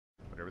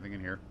everything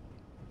in here.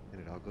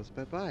 And it all goes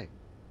bye-bye.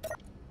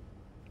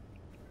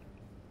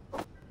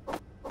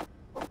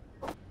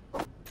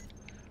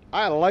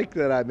 I like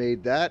that I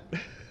made that.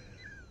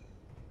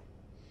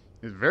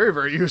 It's very,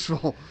 very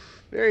useful.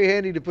 Very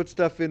handy to put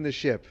stuff in the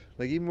ship.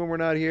 Like, even when we're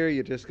not here,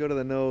 you just go to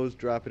the nose,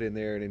 drop it in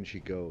there, and in she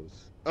goes.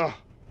 Oh,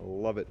 I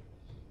love it.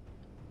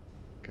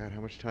 God,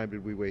 how much time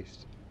did we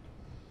waste?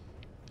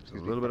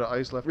 There's a little bit of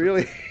ice left.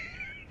 Really?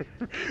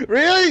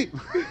 Really?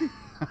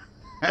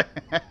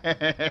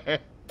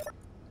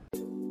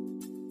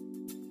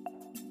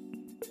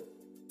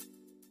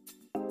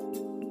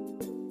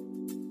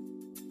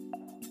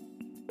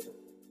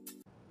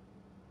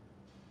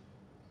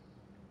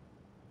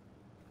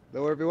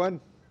 Hello, everyone.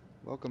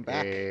 Welcome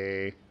back.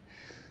 Hey.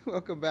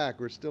 Welcome back.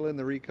 We're still in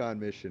the Recon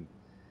mission.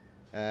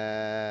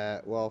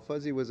 While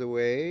Fuzzy was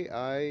away,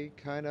 I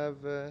kind of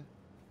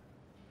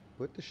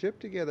put the ship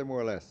together,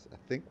 more or less. I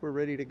think we're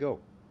ready to go.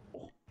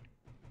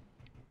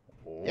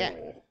 Oh. Yeah,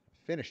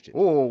 finished it.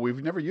 Oh,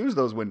 we've never used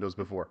those windows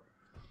before.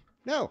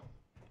 No.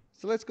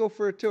 So let's go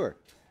for a tour.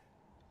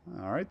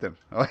 All right, then.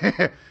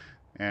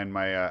 And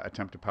my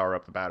attempt to power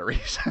up the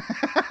batteries.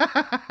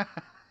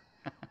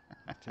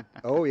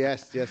 Oh,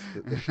 yes, the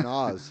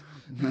schnoz.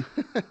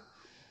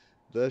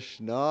 The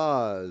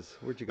schnoz.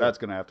 Where'd you go? That's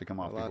going to have to come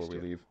off before we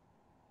leave.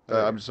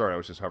 I'm sorry, I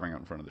was just hovering out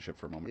in front of the ship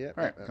for a moment. Yep,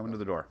 all right, coming to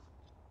the door.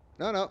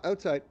 No,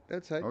 outside.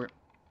 Outside. Okay.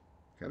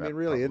 I mean,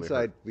 really,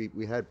 inside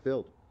we had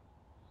filled.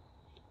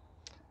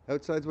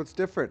 Outside's what's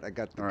different. I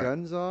got the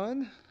guns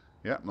on.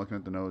 Yeah, I'm looking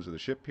at the nose of the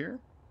ship here.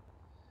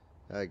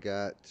 I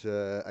got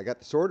the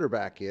sorter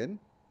back in,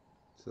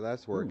 so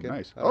that's working. Ooh,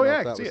 nice. I don't know yeah,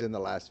 if that was in the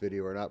last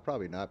video or not.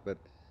 Probably not, but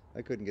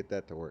I couldn't get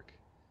that to work.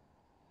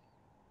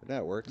 But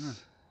that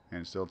works.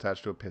 And it's still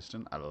attached to a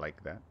piston. I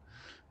like that.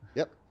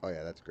 Yep. Oh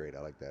yeah, that's great.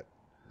 I like that.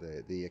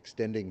 The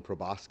extending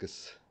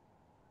proboscis.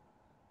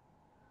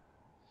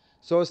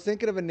 So I was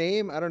thinking of a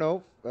name. I don't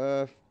know.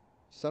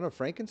 Son of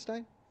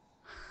Frankenstein.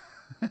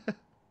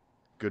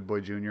 Good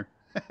Boy Jr.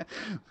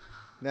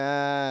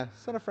 Nah,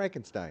 Son of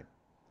Frankenstein.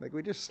 Like,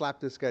 we just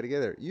slapped this guy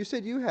together. You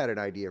said you had an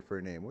idea for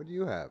a name. What do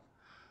you have?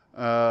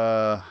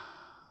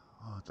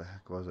 What the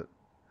heck was it?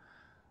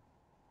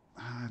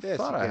 I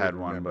thought I had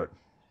one, but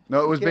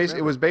no, it was based.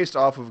 It was based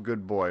off of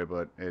Good Boy,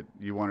 but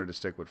you wanted to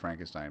stick with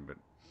Frankenstein, but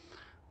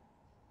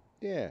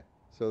yeah.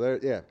 So there,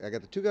 yeah. I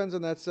got the two guns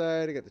on that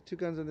side. I got the two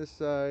guns on this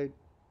side.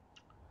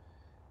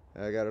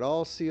 I got it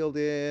all sealed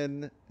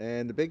in,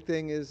 and the big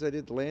thing is I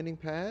did the landing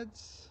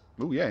pads.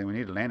 Ooh, yeah, we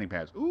need landing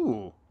pads.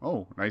 Ooh,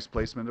 oh, nice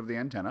placement of the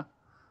antenna.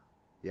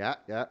 Yeah,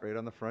 right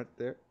on the front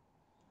there.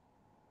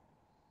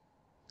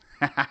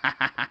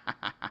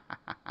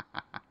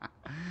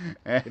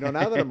 You know,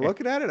 now that I'm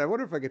looking at it, I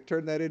wonder if I could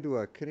turn that into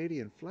a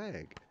Canadian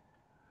flag.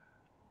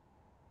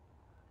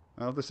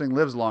 Well, if this thing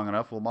lives long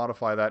enough, we'll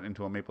modify that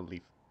into a maple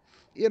leaf.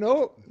 You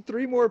know,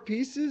 3 more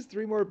pieces,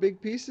 3 more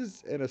big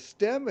pieces, and a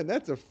stem, and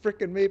that's a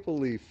frickin' maple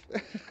leaf.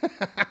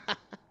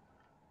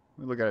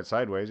 We look at it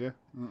sideways, yeah?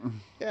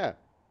 Yeah.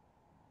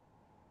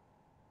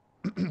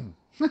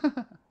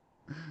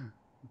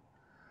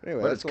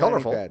 Anyway, but it's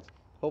colorful.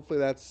 Hopefully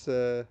that's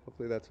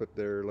what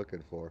they're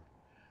looking for.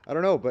 I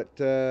don't know, but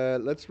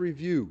let's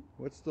review.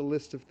 What's the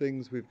list of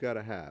things we've got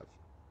to have?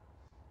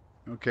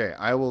 Okay,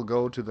 I will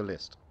go to the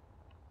list.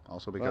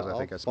 Also because I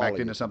think I smacked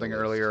into something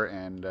earlier,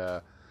 and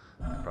I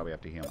probably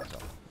have to heal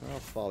myself. I'll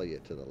follow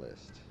you to the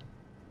list.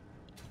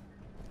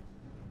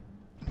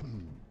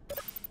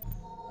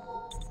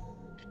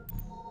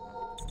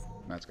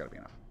 That's got to be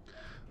enough.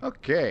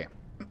 Okay.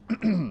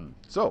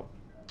 So,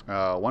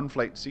 1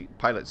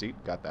 pilot seat,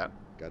 got that.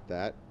 Got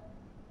that.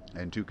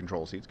 And 2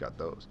 control seats, got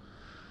those.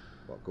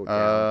 Well, go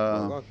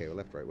down. Okay, well,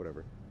 left, right,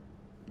 whatever.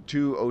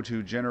 2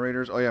 O2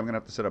 generators. Oh yeah, I'm gonna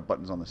have to set up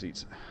buttons on the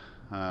seats.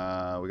 We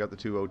got the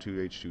 2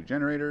 O2 H2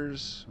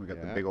 generators. We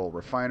got the big old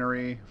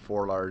refinery,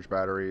 4 large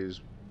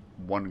batteries,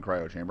 1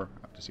 cryo chamber.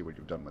 I have to see what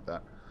you've done with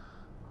that.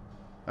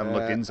 I haven't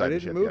looked inside the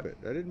ship yet. I didn't move it.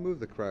 I didn't move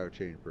the cryo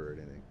chamber or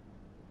anything.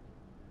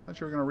 I thought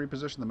you were going to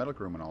reposition the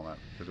medical room and all that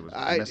because it was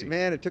messy.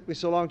 Man, it took me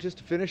so long just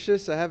to finish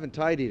this. I haven't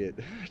tidied it.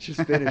 I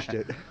just finished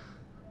it.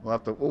 We'll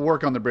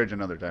work on the bridge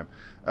another time.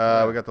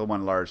 We got the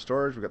 1 large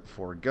storage. We got the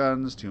 4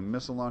 guns, 2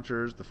 missile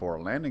launchers, the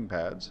 4 landing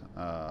pads.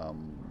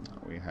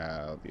 We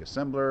have the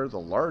assembler, the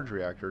large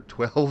reactor,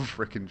 12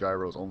 freaking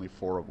gyros, only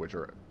 4 of which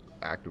are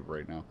active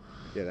right now.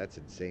 Yeah, that's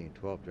insane.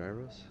 12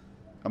 gyros.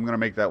 I'm going to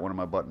make that one of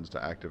my buttons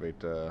to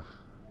activate.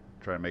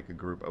 Try to make a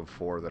group of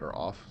 4 that are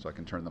off, so I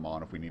can turn them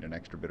on if we need an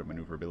extra bit of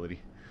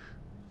maneuverability.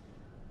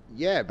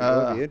 Yeah,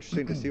 but it'll be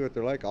interesting to see what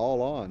they're like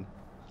all on.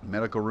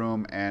 Medical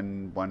room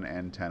and 1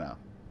 antenna.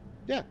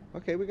 Yeah,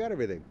 okay, we got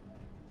everything.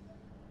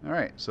 All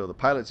right, so the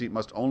pilot seat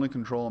must only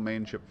control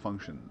main ship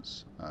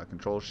functions.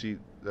 Control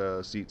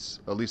seats,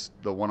 at least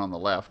the one on the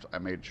left, I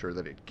made sure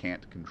that it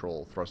can't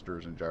control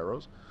thrusters and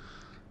gyros.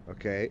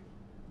 Okay.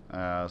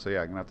 So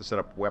yeah, I'm going to have to set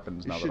up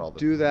weapons now that all the...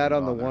 do that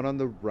on the one on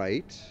the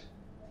right.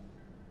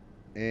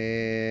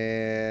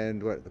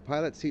 And what? The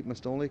pilot seat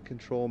must only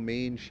control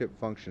main ship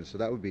functions. So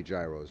that would be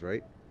gyros,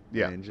 right?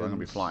 Yeah, so I'm going to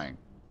be flying.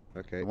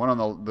 Okay. The one on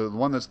the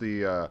one that's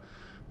the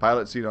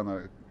pilot seat on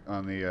the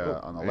on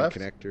the and left.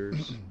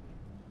 connectors.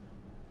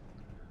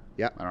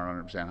 Yeah. I don't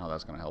understand how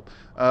that's going to help.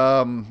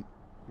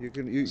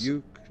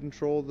 You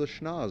control the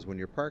schnoz when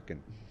you're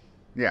parking.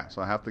 Yeah,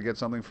 so I have to get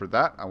something for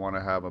that. I want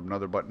to have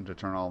another button to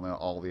turn on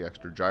all the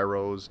extra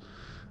gyros.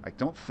 I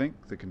don't think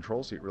the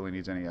control seat really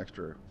needs any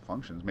extra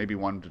functions. Maybe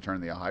one to turn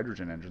the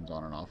hydrogen engines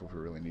on and off if we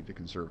really need to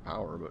conserve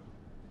power. But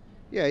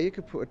Yeah, you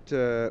could put.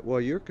 Well,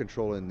 you're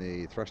controlling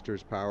the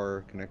thrusters,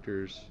 power,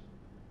 connectors.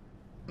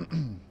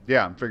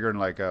 yeah, I'm figuring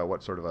like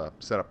what sort of a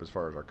setup as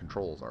far as our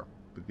controls are.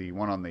 But the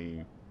one on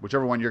the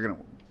whichever one you're gonna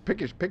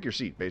pick your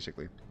seat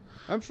basically.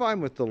 I'm fine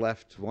with the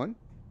left one,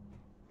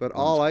 but One's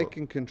all I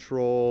can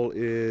control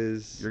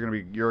is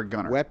you're a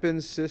gunner.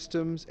 weapons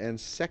systems and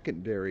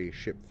secondary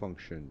ship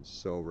functions.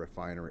 So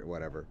refinery,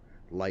 whatever,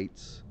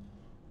 lights.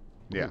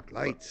 Yeah, Ooh,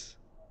 lights.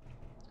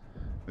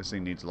 This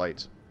thing needs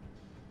lights.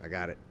 I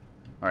got it.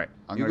 All right,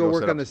 I'm You gonna go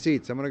work set on up. the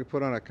seats. I'm gonna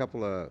put on a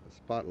couple of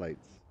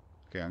spotlights.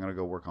 Okay, I'm gonna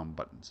go work on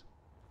buttons.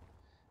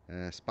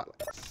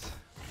 Spotlights.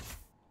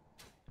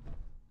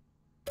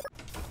 Okay,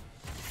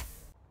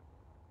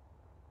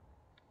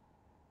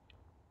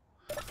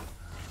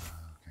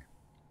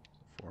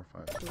 4,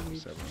 5,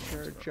 6, 7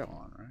 charge up.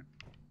 on,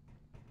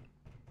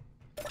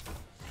 right?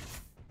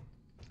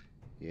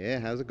 Yeah,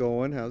 how's it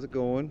going? How's it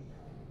going?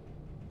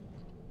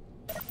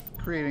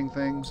 Creating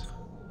things.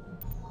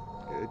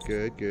 Good,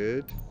 good,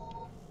 good.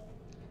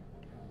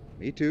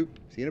 Me too.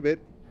 See you in a bit.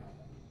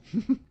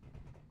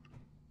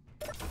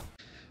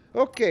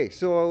 Okay,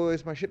 so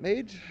is my ship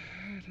made?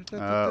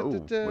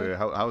 Wait,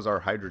 how's our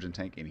hydrogen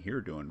tank in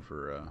here doing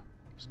for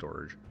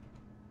storage?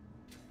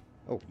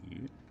 Oh,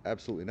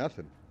 absolutely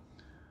nothing.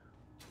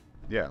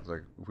 Yeah, it's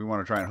like if we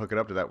want to try and hook it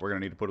up to that, we're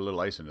gonna need to put a little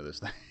ice into this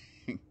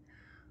thing.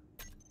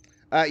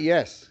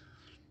 Yes.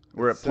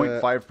 We're at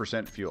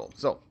 0.5% fuel,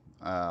 so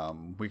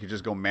we could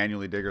just go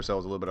manually dig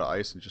ourselves a little bit of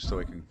ice, and just so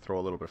we can throw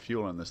a little bit of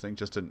fuel in this thing,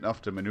 just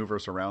enough to maneuver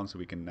us around, so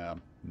we can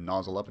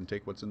nozzle up and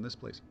take what's in this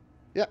place.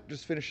 Yeah,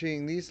 just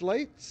finishing these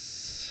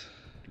lights.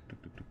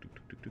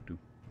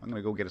 I'm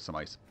gonna go get us some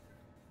ice.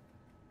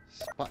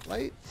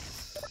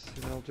 Spotlights.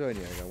 And I'll join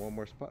you. I got one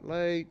more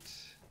spotlight.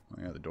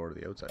 Oh yeah, the door to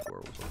the outside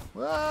door was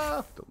open.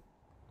 Ah!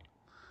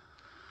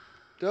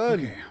 Done.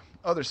 Okay,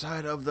 other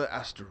side of the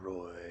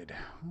asteroid.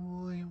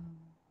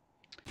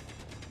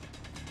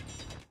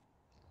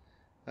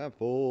 I'm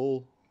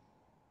full.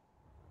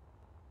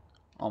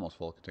 Almost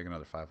full. Could take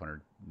another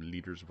 500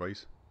 liters of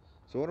ice.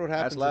 So what would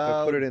happen if I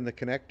loud. put it in the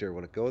connector?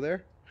 Will it go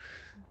there?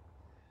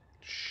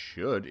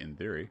 Should, in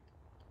theory.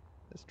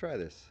 Let's try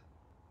this.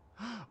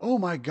 Oh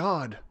my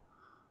god!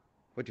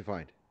 What'd you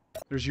find?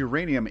 There's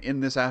uranium in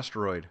this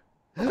asteroid.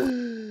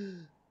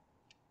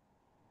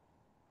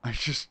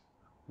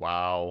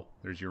 Wow.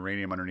 There's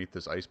uranium underneath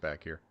this ice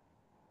back here.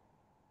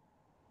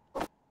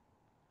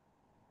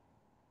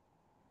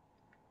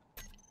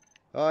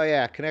 Oh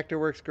yeah, connector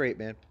works great,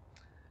 man.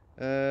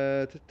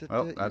 Oh,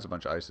 that's a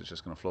bunch of ice that's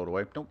just going to float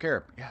away. Don't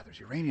care. Yeah,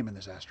 there's uranium in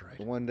this asteroid.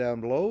 The one down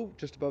below,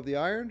 just above the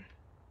iron?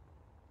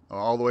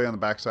 All the way on the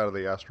back side of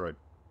the asteroid.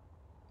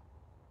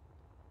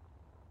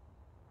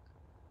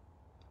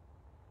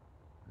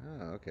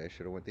 Oh, okay.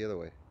 Should have went the other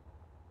way.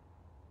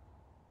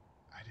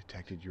 I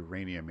detected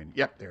uranium in...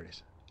 Yep, there it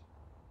is.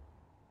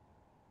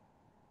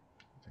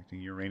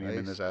 Detecting uranium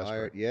in this asteroid.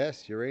 Iron.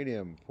 Yes,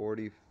 uranium.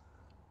 40,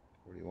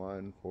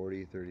 41,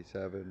 40,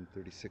 37,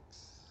 36.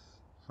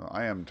 So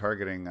I am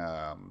targeting...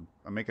 I'm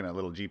making a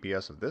little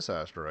GPS of this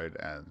asteroid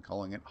and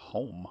calling it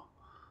home.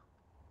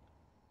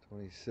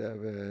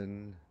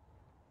 27.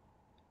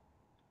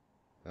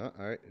 Oh, all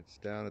right, it's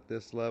down at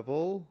this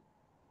level.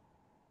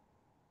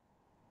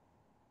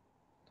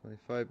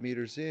 25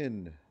 meters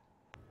in.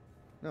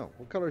 No,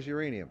 what color is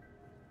uranium?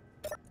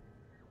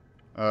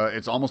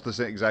 It's almost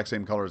the exact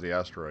same color as the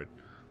asteroid.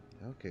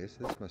 Okay,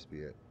 so this must be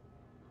it.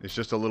 It's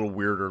just a little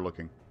weirder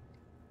looking.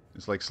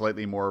 It's like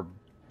slightly more...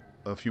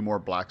 A few more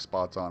black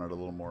spots on it, a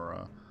little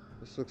more...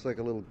 This looks like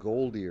a little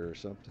goldy or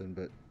something,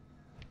 but...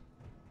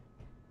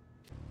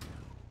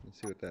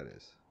 Let's see what that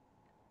is.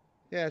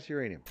 Yeah, it's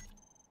uranium.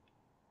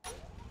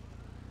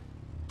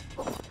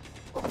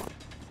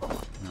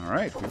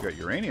 Alright, we've got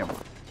uranium.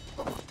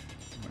 I'm going to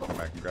come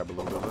back and grab a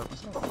little bit of that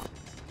myself.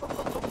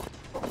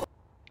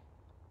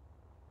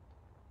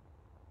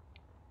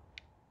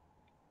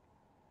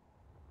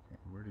 Okay,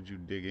 where did you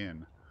dig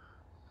in?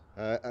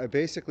 I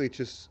basically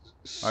just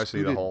I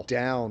see the hole.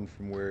 down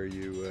from where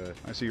you...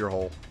 I see your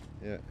hole.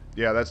 Yeah.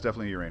 Yeah, that's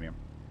definitely uranium.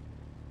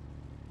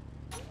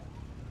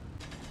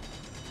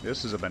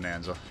 This is a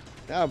bonanza.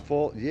 Now I'm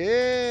full.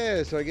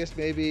 Yeah, so I guess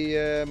maybe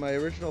my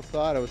original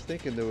thought, I was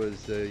thinking there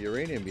was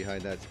uranium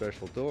behind that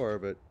special door,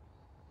 but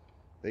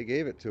they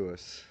gave it to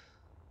us.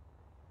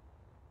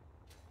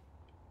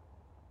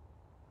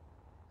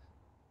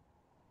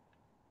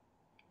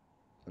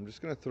 I'm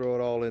just going to throw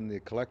it all in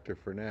the collector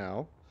for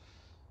now.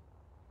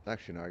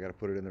 Actually, no, I got to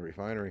put it in the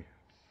refinery.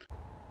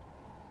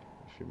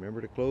 Just remember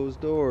to close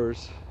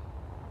doors.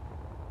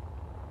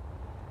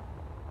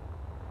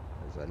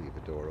 As I leave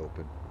the door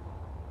open.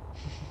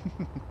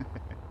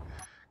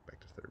 Back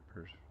to third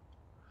person.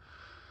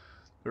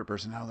 Third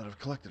person now that I've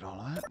collected all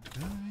of that.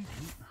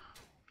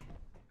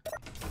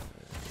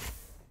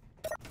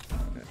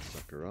 That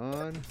sucker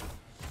on.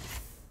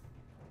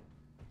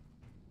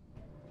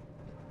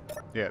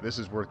 Yeah, this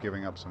is worth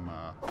giving up some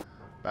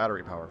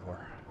battery power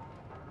for.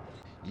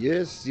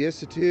 Yes,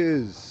 yes it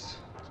is.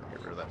 So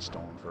get rid of that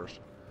stone first.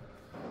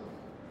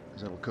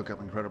 Because it'll cook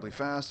up incredibly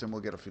fast and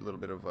we'll get a little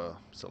bit of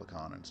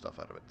silicon and stuff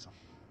out of it. So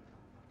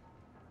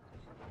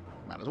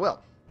might as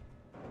well.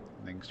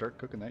 And then start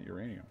cooking that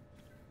uranium.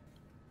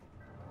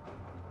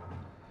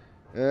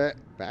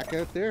 Back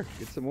out there.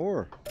 Get some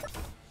more.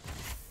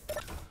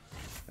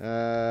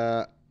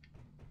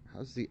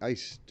 How's the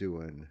ice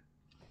doing?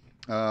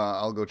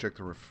 I'll go check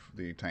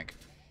the tank.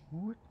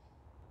 What?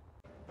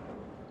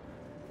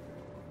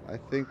 I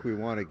think we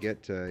want to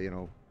get to, you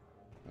know,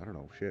 I don't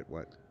know, shit,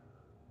 what?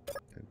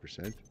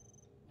 10%?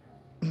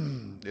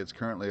 It's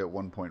currently at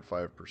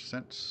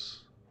 1.5%.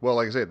 Well,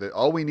 like I said,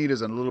 all we need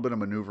is a little bit of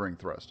maneuvering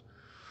thrust.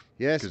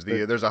 Yes,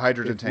 because there's a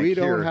hydrogen tank here. If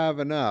we here. don't have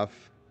enough,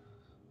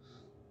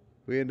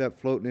 we end up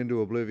floating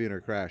into oblivion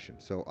or crashing.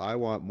 So I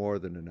want more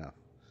than enough.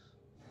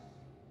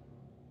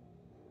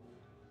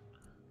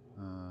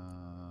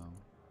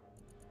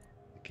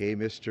 Okay,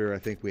 mister, I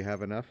think we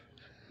have enough.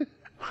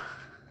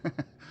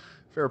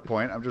 Fair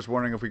point. I'm just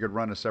wondering if we could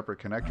run a separate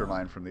connector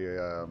line from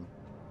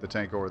the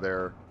tank over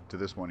there to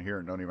this one here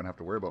and don't even have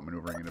to worry about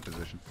maneuvering in a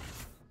position.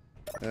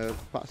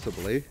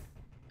 Possibly.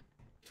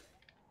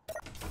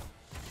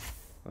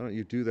 Why don't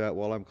you do that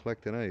while I'm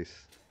collecting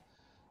ice?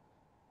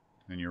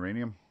 And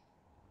uranium?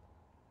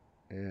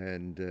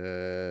 And,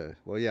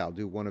 well, yeah, I'll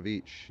do one of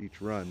each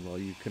run while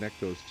you connect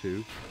those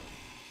two.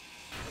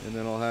 And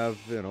then I'll have,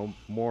 you know,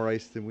 more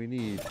ice than we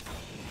need.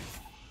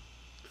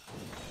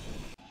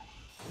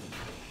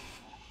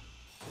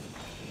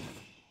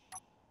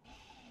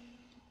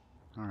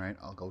 Alright,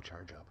 I'll go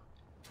charge up.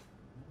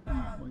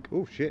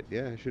 Oh, shit,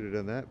 yeah, I should have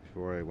done that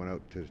before I went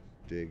out to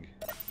dig.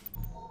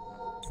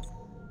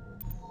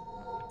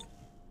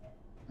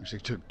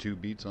 Actually took 2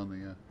 beats on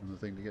the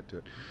thing to get to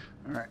it.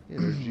 Alright.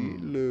 Energy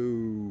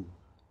low.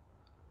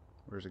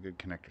 Where's a good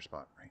connector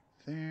spot? Right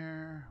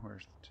there.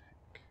 Where's the tank?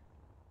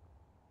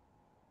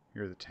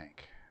 You're the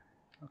tank.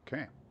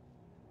 Okay.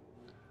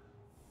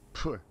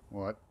 Phew,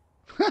 what?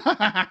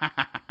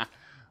 That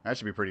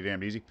should be pretty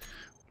damn easy.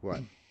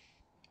 What?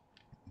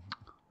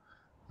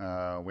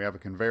 We have a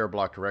conveyor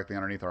block directly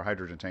underneath our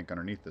hydrogen tank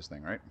underneath this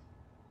thing, right?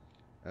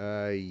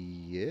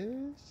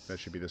 Yes. That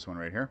should be this one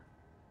right here.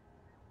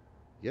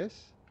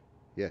 Yes.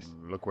 Yes.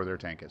 Look where their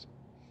tank is.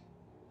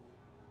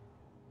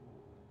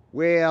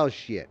 Well,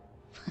 shit.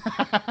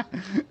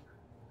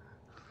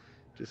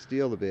 Just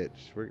steal the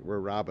bitch. We're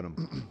robbing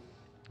them.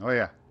 Oh,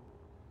 yeah.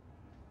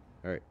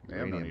 All right. They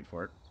have no need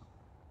for it.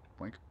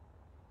 Blink.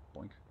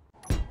 Blink.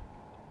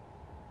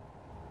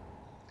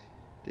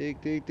 Dig,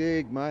 dig,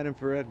 dig. Mining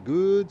for that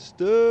good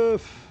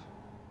stuff.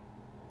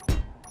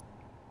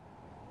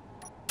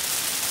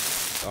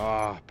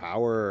 Ah,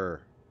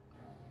 power.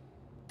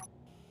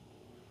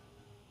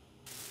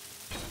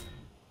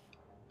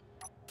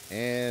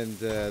 And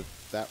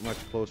that much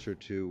closer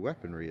to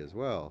weaponry as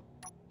well.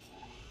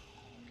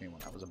 Okay, well,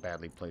 that was a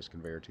badly placed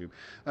conveyor tube.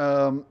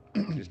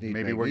 Just need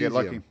maybe we'll get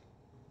lucky.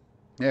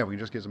 Yeah, we can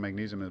just get some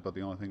magnesium is about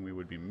the only thing we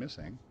would be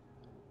missing.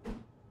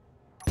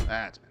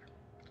 That's better.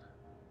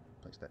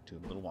 Place that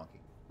tube a little wonky.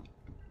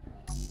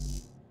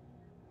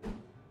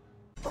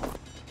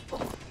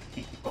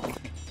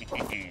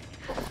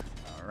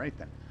 All right,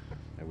 then.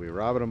 Are we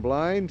robbing them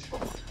blind?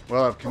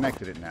 Well, I've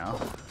connected it now.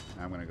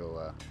 I'm going to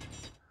go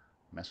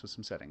mess with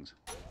some settings.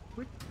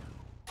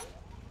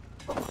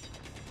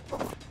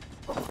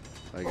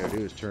 All you gotta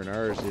do is turn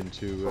ours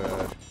into...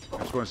 I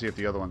just want to see if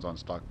the other one's on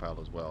stockpile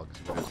as well,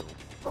 because if it is,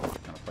 it'll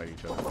kind of fight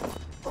each other.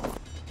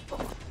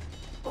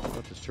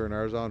 Let's just turn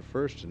ours on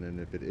first, and then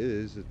if it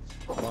is, it's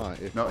fine.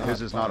 If No, not,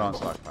 his is not fine. on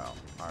stockpile.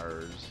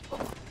 Ours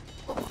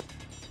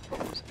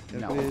is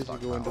If now it on is, you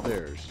stockpile. go into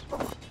theirs.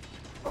 Not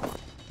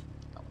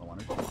what I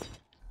wanted.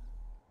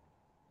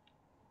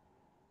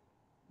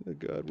 Oh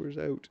God, where's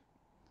out?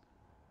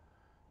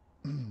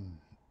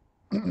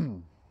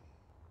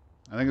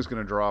 I think it's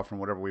going to draw from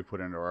whatever we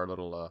put into our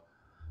little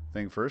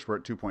thing first. We're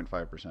at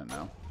 2.5%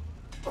 now.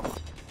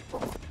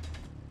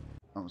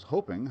 I was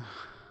hoping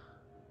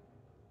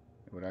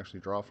it would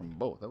actually draw from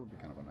both. That would be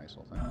kind of a nice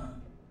little thing.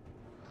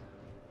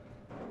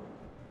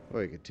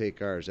 Well, you could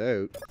take ours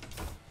out,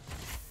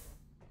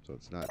 so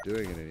it's not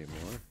doing it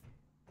anymore.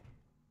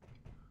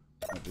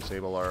 I'll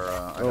disable our.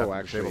 I'd Oh, have to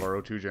actually- disable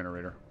our O2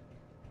 generator.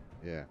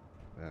 Yeah.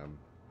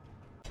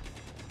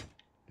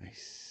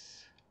 Nice.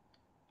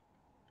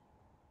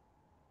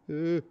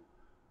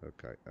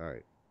 Okay. All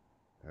right.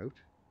 Out.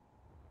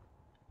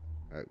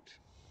 Out.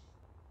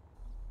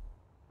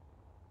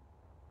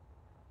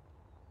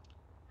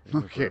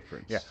 Okay.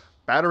 Preference. Yeah.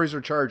 Batteries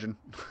are charging.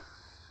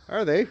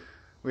 Are they?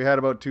 We had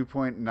about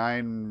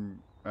 2.9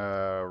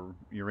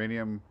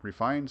 uranium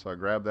refined, so I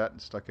grabbed that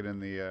and stuck it in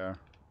the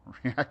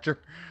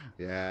reactor.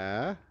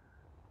 Yeah.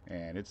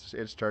 And it's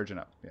charging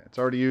up. Yeah, it's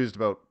already used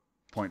about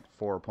 0.4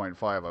 or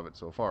 0.5 of it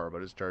so far,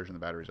 but it's charging the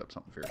batteries up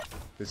something fierce.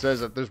 It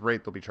says at this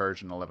rate they'll be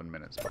charged in 11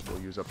 minutes, but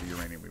we'll use up the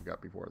uranium we've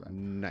got before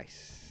then.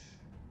 Nice.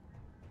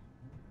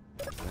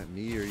 Not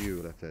me or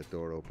you left that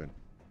door open.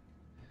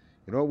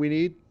 You know what we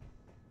need?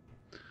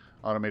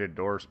 Automated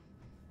doors.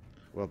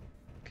 Well,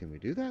 can we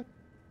do that?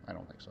 I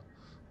don't think so.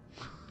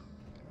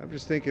 I'm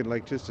just thinking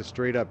like just a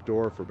straight up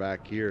door for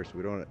back here so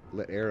we don't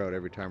let air out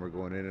every time we're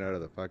going in and out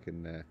of the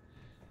fucking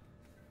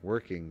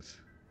workings.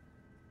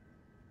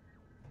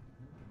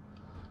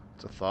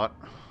 It's a thought.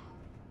 How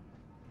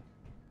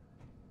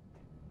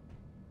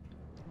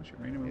much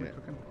uranium are we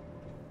cooking?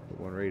 Put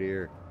one right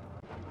here.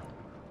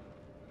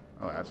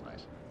 Oh, that's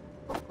nice.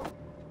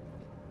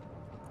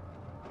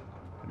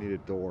 I need a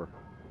door.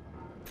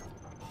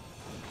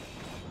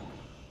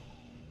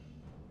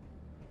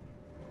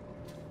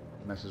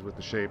 Messes with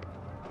the shape.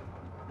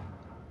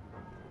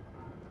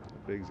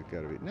 How big's it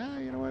gotta be? Nah,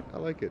 you know what? I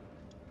like it.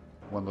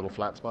 One little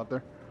flat spot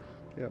there.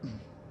 Yep.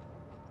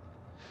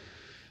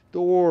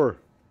 Door.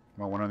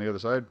 Want one on the other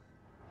side?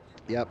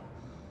 Yep.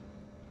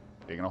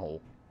 Digging a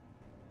hole.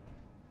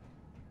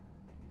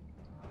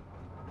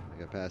 I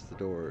got past the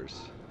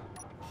doors.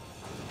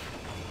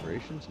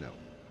 Operations? No.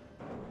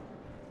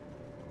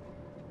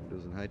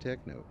 Windows and high tech?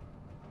 No.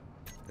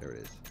 There it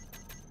is.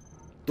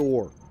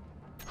 Door.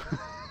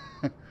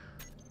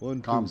 One,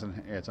 comms two.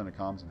 and yeah, it's under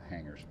comms and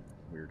hangers.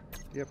 Weird.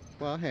 Yep.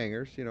 Well,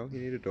 hangers. You know, you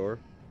need a door.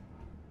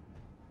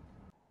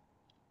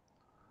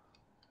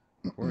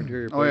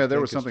 Oh yeah,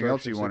 there was something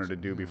else you wanted to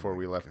do before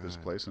we left this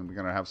place, and we're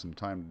gonna have some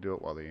time to do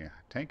it while the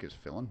tank is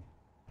filling.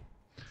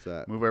 What's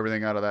that? Move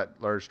everything out of that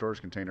large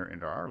storage container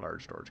into our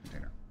large storage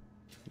container.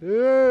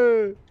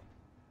 Yeah.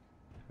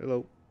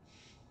 Hello.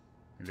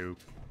 Hello.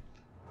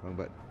 Wrong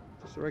button.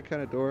 Is this the right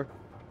kind of door?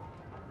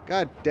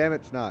 God damn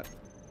it, it's not.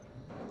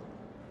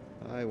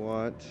 I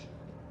want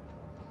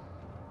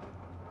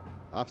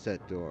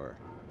offset door.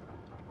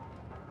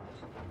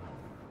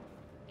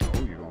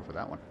 Oh, you're going for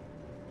that one.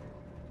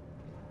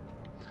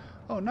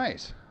 Oh,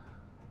 nice.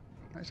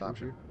 Nice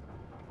option.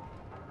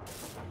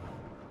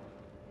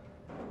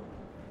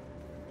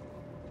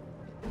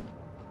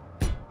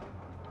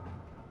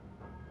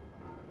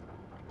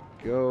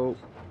 Go.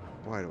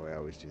 Why do I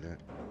always do that?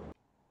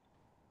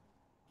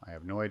 I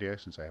have no idea,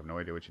 since I have no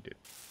idea what you did.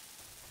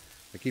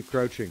 I keep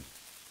crouching.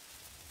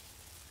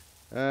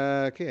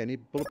 Okay, I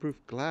need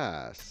bulletproof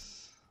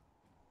glass.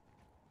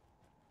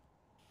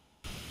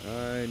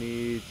 I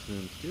need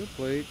some steel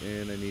plate,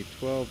 and I need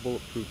 12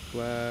 bulletproof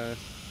glass.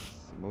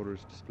 Motors,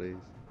 displays.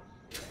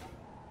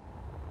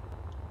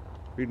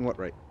 Reading what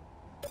right?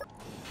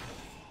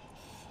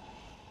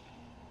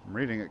 I'm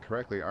reading it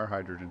correctly. Our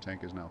hydrogen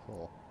tank is now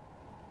full.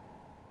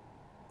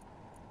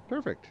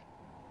 Perfect.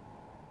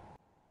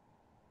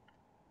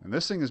 And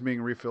this thing is being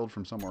refilled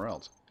from somewhere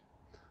else.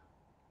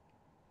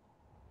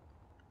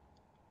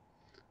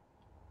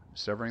 I'm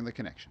severing the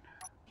connection.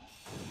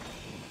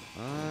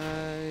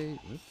 I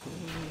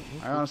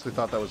honestly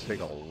thought that would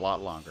take a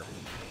lot longer.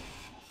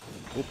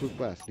 Bulletproof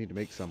glass. Need to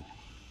make some.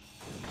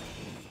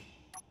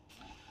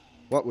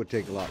 What would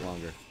take a lot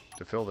longer?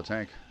 To fill the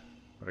tank.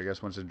 But I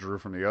guess once it drew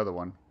from the other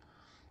one,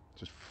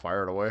 just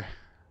fire it away.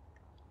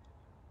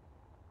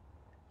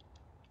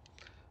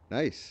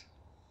 Nice.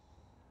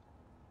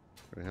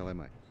 Where the hell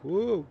am I?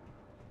 Whoa.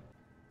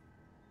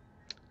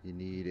 You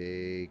need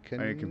a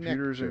connector. Any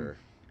computers?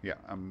 Yeah,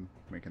 I'm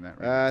making that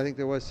right. I think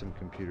there was some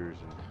computers.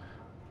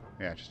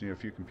 Yeah, just need a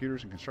few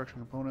computers and construction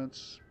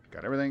components.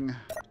 Got everything.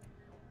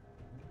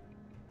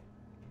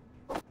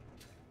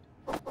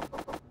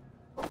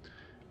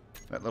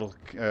 That little,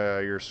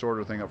 your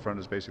sorter thing up front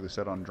is basically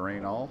set on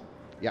drain all.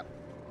 Yep.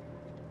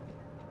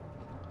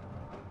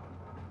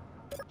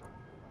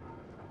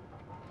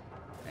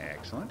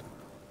 Excellent.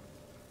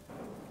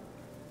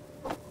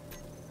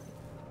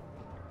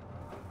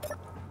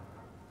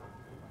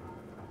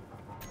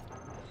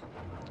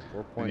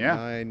 Yeah.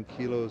 4.9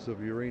 kilos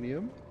of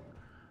uranium.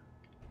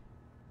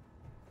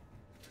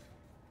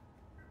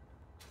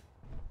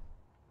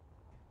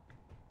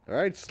 All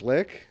right,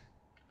 Slick.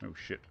 Oh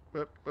shit!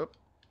 Oop,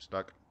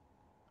 stuck.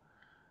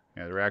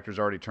 Yeah, the reactor's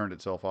already turned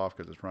itself off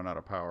because it's run out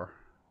of power.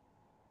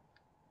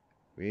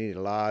 We need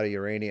a lot of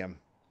uranium.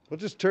 We'll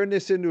just turn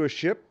this into a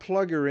ship,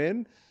 plug her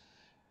in,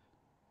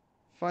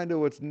 find out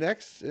what's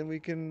next, and we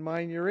can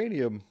mine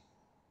uranium.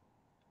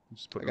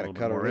 Just put a little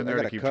bit more in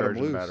there to keep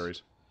charging the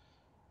batteries.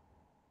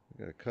 I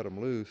gotta cut them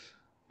loose.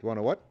 Do you want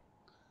to what?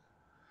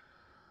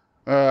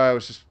 I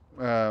was just,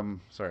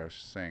 sorry, I was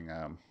just saying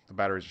the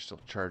batteries are still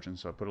charging,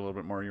 so I put a little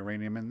bit more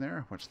uranium in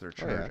there. What's their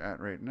charge at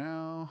right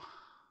now?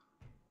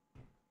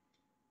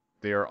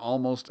 They are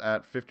almost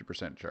at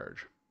 50%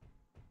 charge.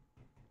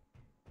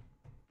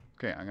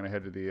 Okay, I'm gonna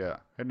head to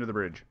the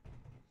bridge.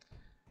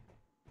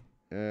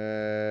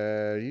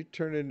 You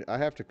turn it. I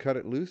have to cut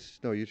it loose.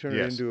 No, you turn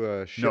it into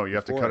a ship. No, you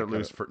have to cut it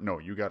loose. No,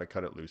 you got to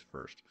cut it loose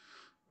first.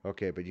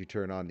 Okay, but you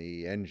turn on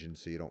the engine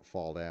so you don't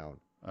fall down.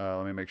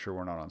 Let me make sure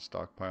we're not on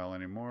stockpile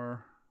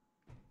anymore.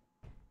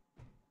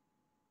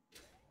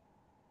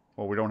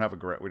 Well, we don't have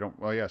a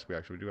well, yes, we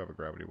actually do have a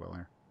gravity well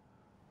here.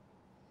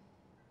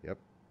 Yep.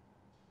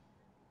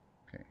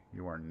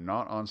 You are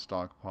not on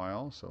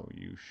stockpile, so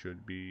you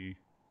should be...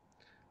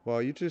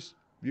 Well, you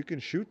can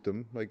shoot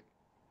them. Like,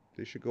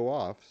 they should go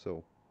off,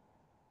 so...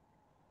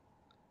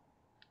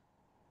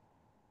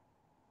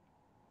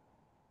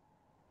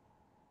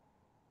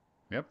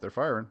 Yep, they're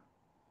firing.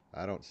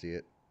 I don't see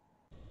it.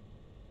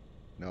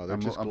 No, they're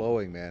just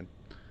glowing, man.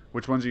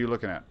 Which ones are you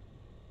looking at?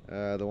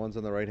 The ones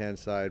on the right-hand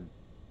side.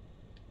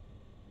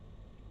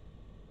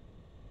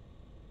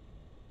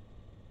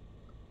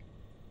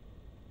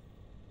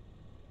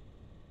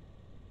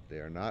 They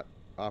are not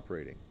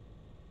operating.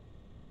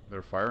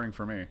 They're firing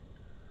for me.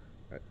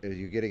 Are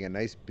you getting a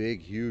nice,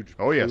 big, huge...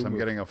 Oh, yes, I'm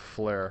getting a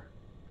flare.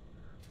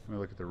 Let me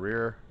look at the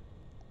rear.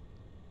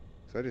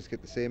 So I just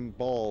get the same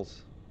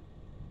balls.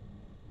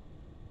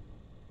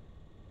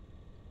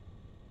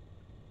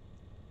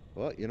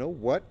 Well, you know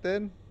what,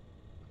 then?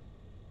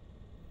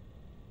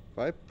 If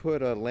I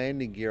put a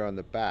landing gear on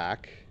the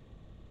back,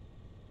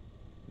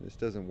 and this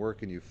doesn't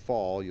work and you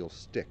fall, you'll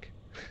stick.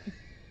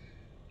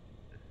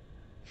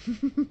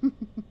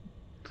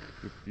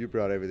 You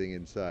brought everything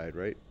inside,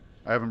 right?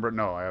 I haven't brought...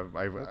 No,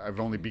 I've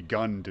only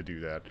begun to do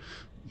that.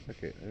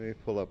 Okay, let me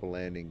pull up a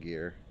landing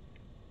gear.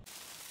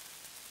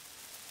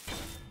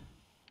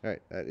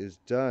 Alright, that is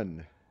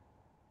done.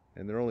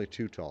 And they're only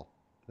 2 tall.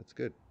 That's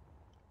good.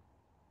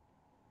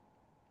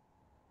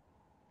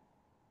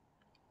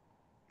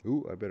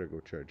 Ooh, I better go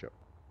charge up.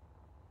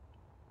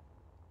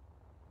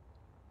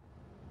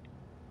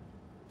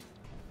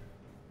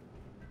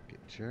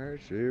 Get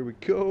charged. There we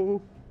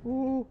go.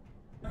 Ooh.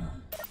 Kind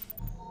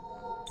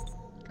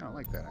of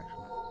like that, actually.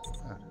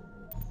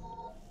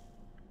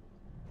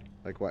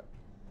 Like what?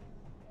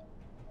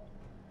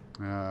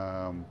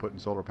 Putting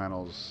solar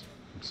panels...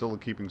 I'm still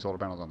keeping solar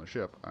panels on the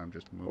ship. I'm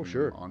just moving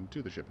them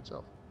onto the ship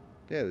itself.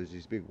 Yeah, there's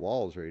these big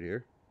walls right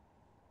here.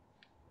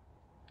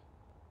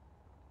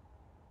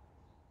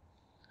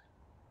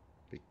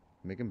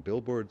 Make them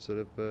billboards out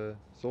of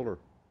solar.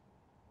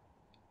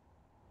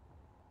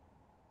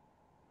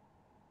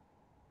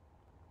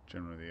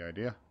 Generally the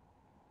idea.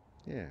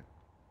 Yeah.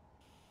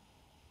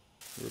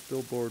 We're a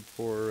billboard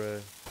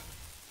for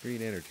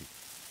green energy.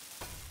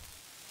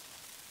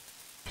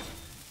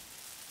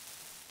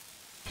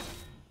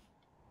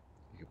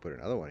 You could put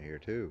another one here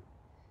too.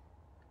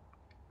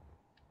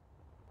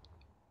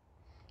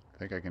 I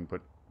think I can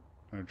put...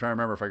 I'm trying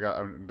to remember if I got...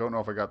 I don't know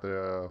if I got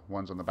the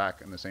ones on the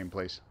back in the same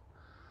place.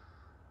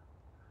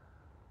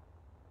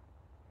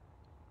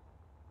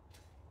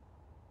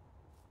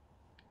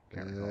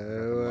 Can't recall if I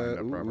got them lined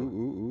up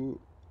properly.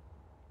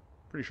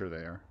 Pretty sure they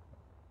are.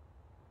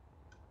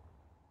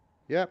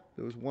 Yep,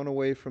 there was one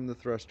away from the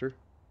thruster. And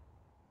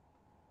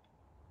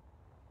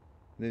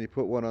then you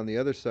put one on the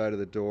other side of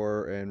the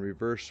door and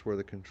reverse where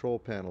the control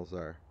panels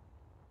are.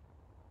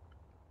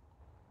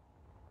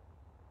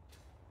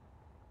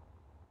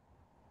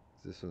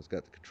 This one's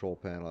got the control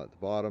panel at the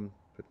bottom.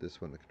 Put this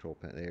one the control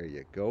panel. There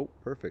you go.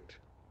 Perfect.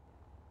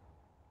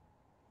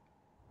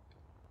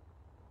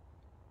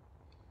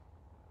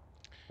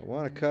 I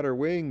want to cut her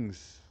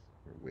wings.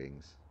 Her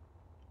wings.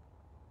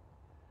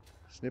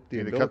 Snip the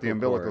umbilical cord. Cut the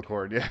umbilical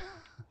cord, yeah.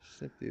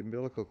 Snip the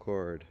umbilical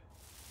cord.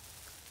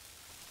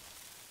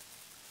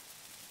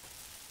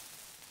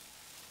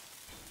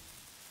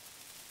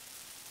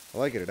 I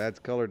like it. It adds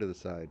color to the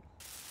side.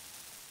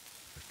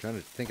 I was trying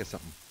to think of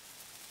something.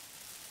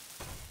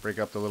 Break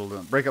up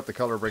the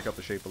color, break up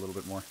the shape a little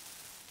bit more.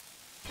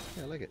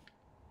 Yeah, I like it.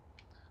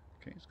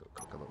 Okay, let's go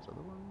cook those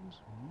other ones.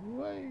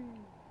 Way.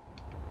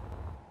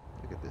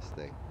 Look at this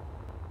thing.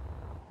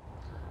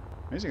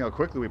 Amazing how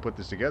quickly we put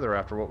this together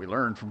after what we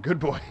learned from Good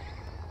Boy.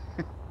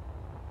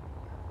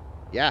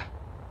 Yeah.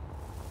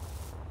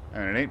 I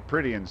mean, it ain't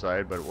pretty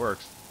inside, but it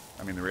works.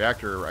 I mean, the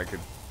reactor, I could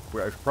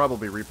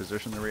probably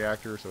reposition the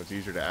reactor so it's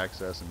easier to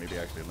access and maybe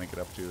actually link it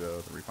up to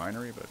the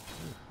refinery, but...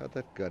 How'd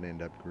that gun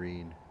end up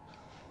green?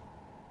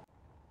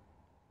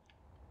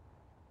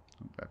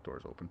 Oh, that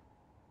door's open.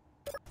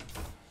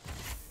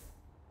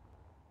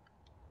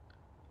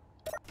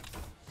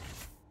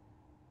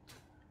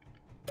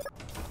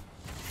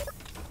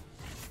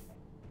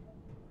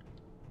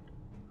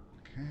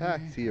 Ah,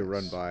 I see you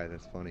run by.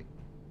 That's funny.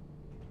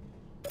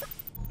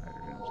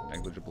 Hydrogen's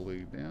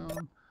negligibly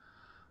down.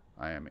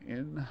 I'm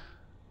in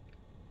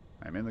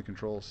the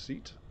control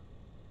seat.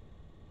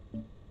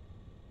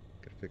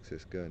 Gotta fix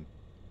this gun.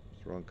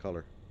 It's the wrong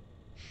color.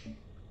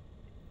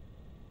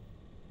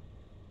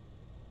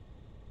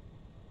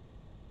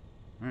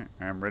 Alright,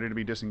 I'm ready to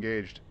be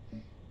disengaged.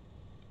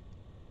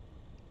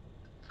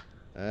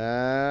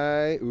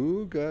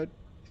 Ooh, good.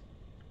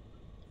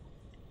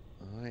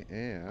 I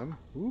am.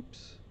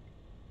 Oops.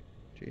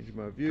 Changing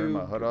my view. Turn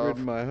my HUD off. Rid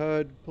of my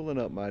HUD. Pulling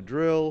up my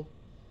drill.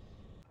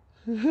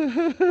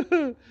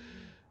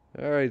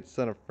 Alright,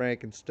 son of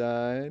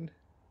Frankenstein.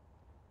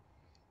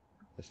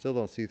 I still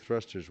don't see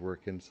thrusters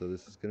working, so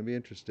this is going to be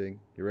interesting.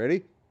 You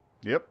ready?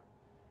 Yep.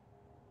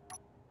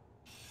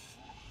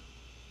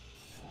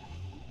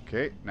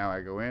 Okay, now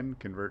I go in,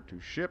 convert to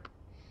ship.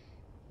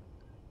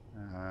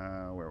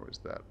 Where was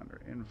that? Under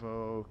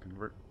info,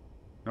 convert.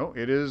 No,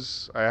 it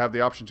is. I have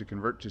the option to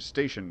convert to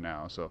station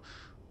now, so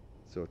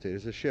So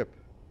there's a ship.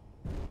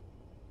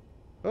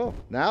 Oh,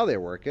 now they're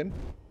working.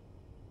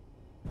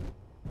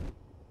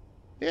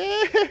 Yeah,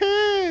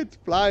 it's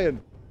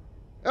flying.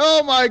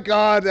 Oh my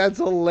God, that's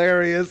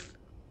hilarious.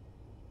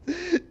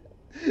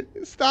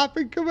 Stop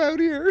and come out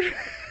here.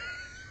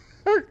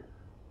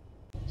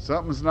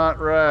 Something's not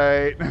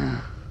right.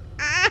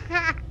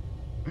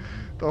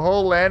 The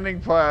whole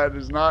landing pad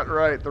is not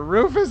right. The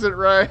roof isn't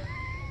right.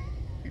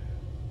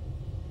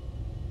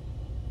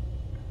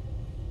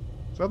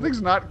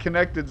 Something's not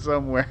connected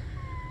somewhere.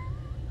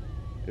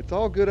 It's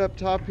all good up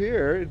top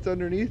here. It's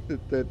underneath it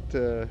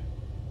that...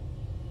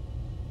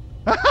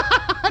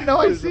 No,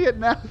 I see it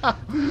now.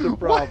 There's a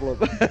problem.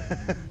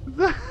 The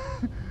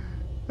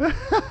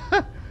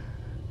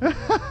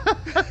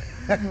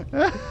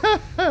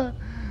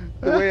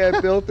way I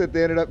built it,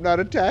 they ended up not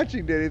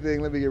attaching to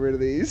anything. Let me get rid of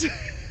these.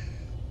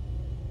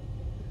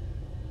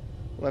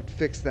 We'll have to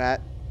fix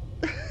that.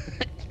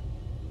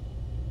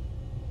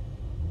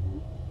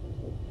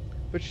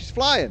 But she's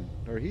flying.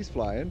 Or he's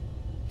flying.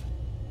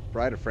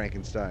 Bride of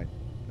Frankenstein.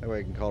 That way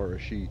I can call her a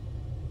she.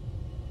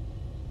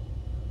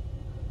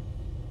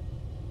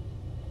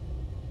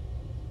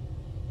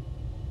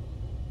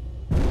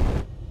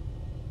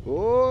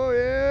 Oh,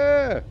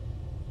 yeah!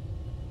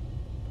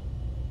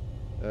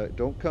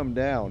 Don't come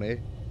down, eh?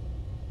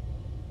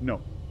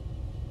 No.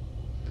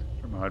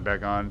 Turn my HUD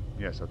back on.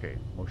 Yes, okay.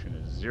 Motion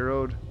is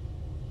zeroed.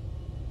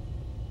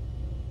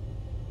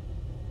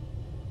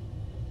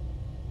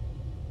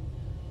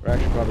 We're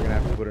actually probably going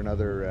to have to put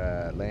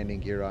another landing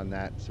gear on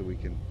that so we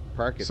can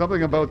park it.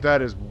 Something about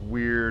that is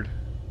weird.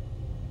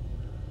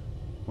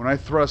 When I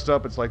thrust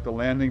up, it's like the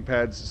landing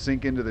pads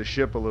sink into the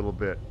ship a little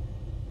bit.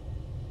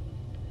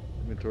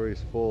 Inventory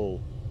is full.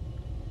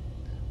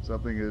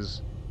 Something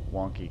is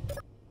wonky.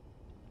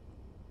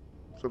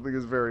 Something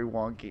is very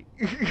wonky.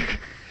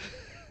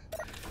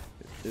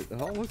 It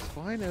all looks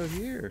fine out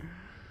here.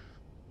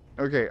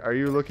 Okay, are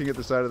you looking at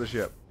the side of the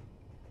ship?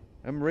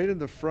 I'm right in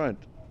the front.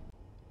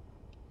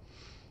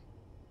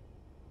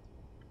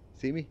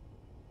 See me?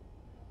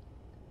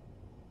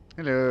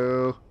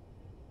 Hello.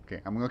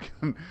 Okay, I'm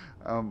looking.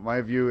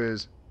 My view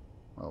is,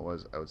 well, it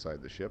was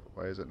outside the ship.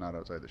 Why is it not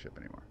outside the ship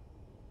anymore?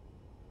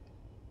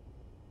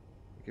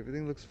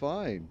 Everything looks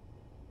fine.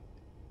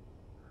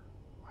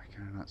 Why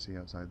can I not see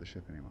outside the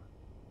ship anymore?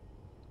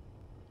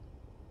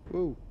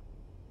 Whoa.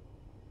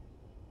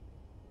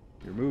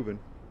 You're moving.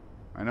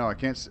 I know, I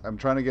can't I'm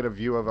trying to get a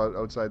view of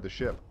outside the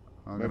ship.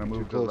 I'm going to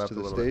move to the left to a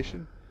the little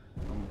station.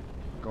 bit. I'm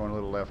going a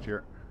little left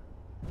here.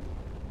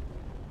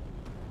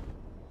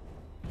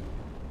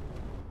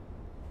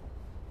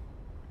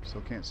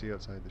 Still can't see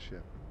outside the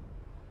ship.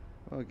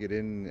 I'll get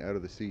in out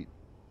of the seat.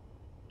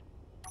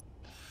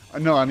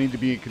 No, I need to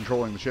be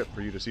controlling the ship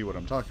for you to see what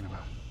I'm talking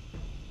about.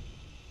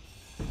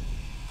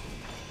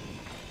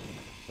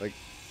 Like,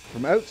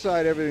 from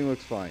outside, everything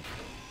looks fine.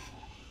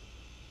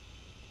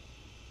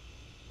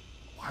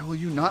 Why will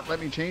you not let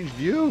me change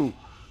view?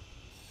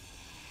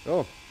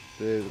 Oh,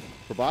 the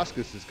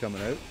proboscis is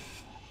coming out.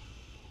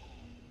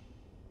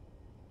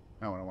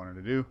 Not what I wanted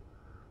to do.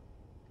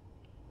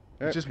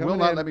 It Yep, just coming will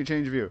not in. let me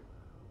change view.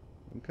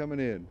 I'm coming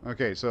in.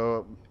 Okay,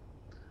 so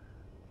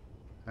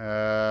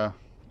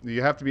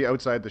you have to be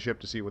outside the ship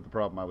to see what the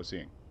problem I was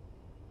seeing.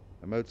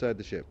 I'm outside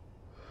the ship.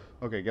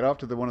 Okay, get off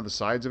to one of the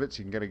sides of it so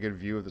you can get a good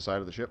view of the side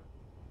of the ship.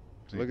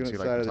 So you Looking can at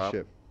see, the side like, of the top.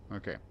 ship.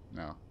 Okay,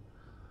 now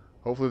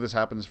hopefully this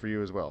happens for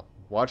you as well.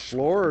 Watch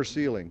Floor or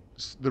ceiling?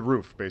 the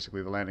roof,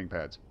 basically, the landing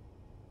pads.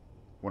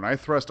 When I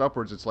thrust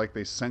upwards, it's like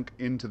they sink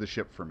into the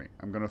ship for me.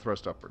 I'm going to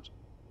thrust upwards.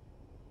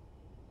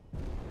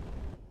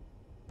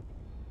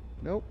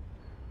 Nope.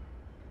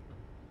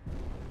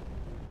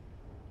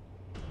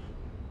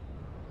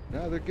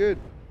 No, they're good.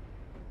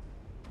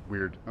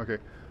 Weird. Okay.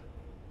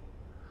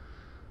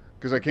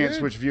 Because I can't Good.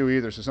 switch view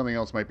either, so something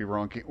else might be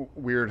wrong.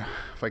 Weird.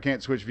 If I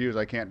can't switch views,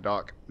 I can't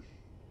dock.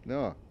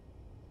 No.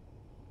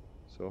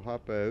 So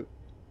hop out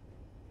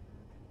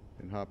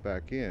and hop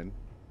back in.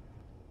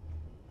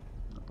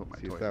 I'll put my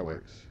See if toys that away.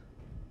 works.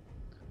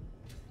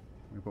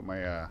 I'm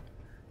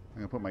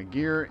gonna put my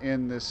gear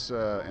in this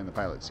in the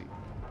pilot seat.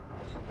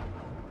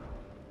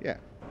 Yeah.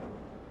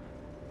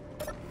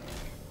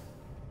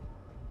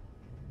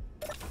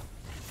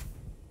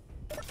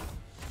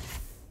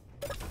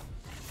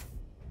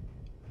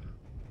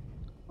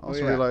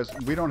 Also yeah. realized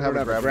we don't We have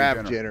don't a have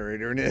gravity a grav generator.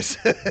 generator in this.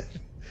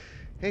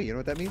 Hey, you know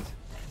what that means?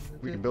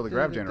 We can build a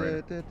grav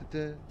generator.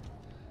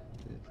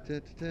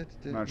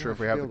 I'm not sure if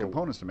we have the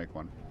components to make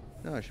one.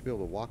 No, I should be able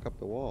to walk up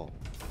the wall.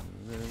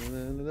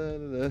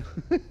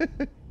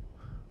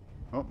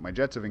 Oh, my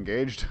jets have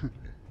engaged.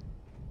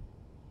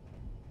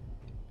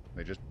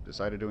 They just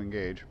decided to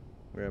engage.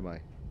 Where am I?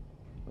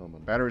 Oh, my.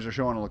 Batteries are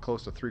showing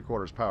close to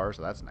 3/4 power,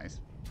 so that's nice.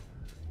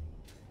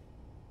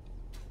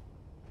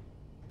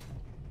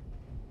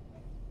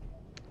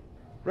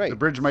 Right. The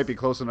bridge might be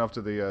close enough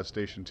to the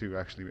station to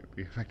actually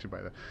be affected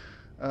by that.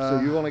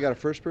 So you've only got a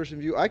first-person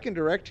view. I can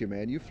direct you,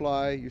 man. You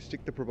fly. You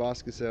stick the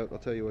proboscis out. I'll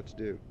tell you what to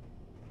do.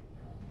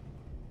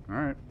 All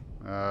right.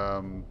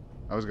 I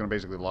was going to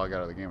basically log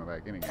out of the game and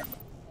back in again.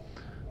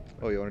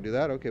 Oh, you want to do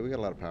that? Okay, we got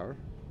a lot of power.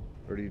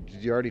 Or did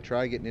you already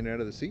try getting in and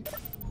out of the seat?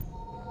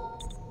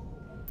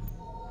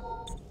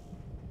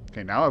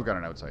 Okay, now I've got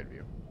an outside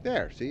view.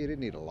 There, see, you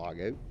didn't need to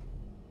log out.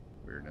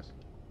 Weirdness.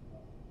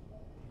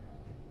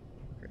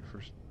 Okay,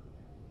 first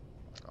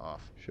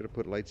off. Should have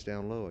put lights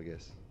down low, I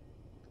guess.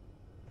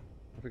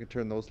 If I can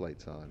turn those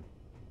lights on.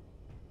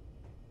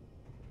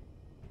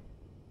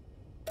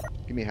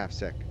 Give me a half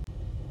sec.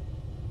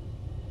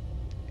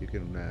 You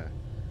can,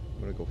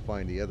 I'm gonna go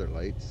find the other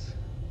lights.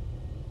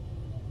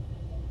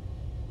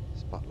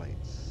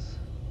 Spotlights.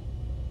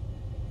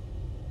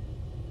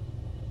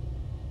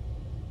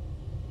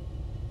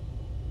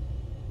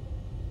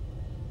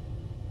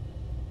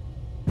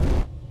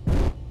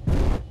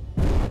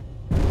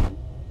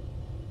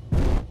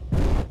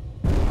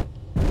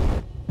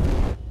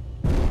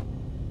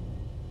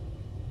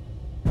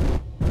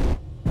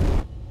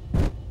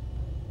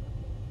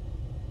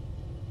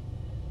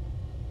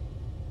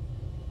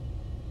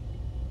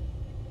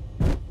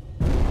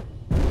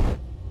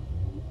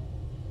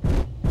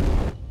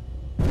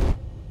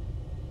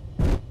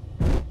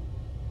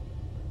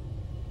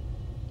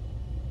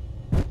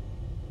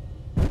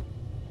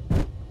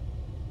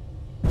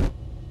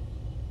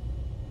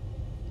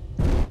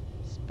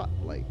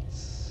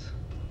 Spotlights.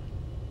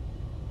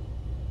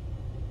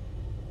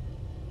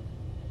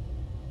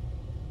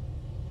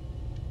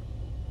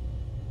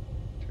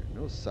 Turn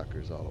those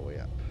suckers all the way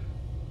up.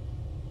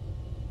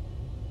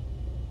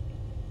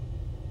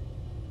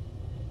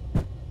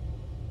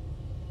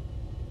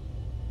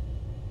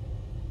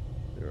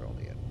 They're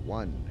only at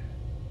 1.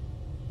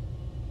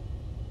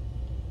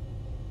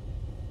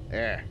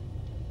 There.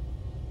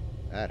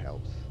 That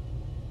helps.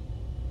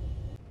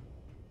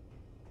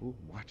 Ooh,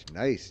 watch.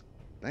 Nice.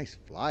 Nice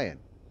flying.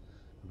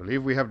 I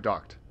believe we have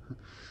docked.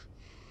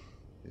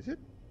 Is it?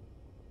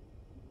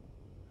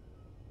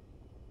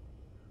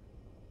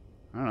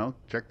 I don't know.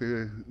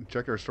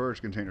 Check our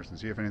storage containers and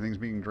see if anything's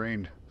being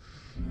drained.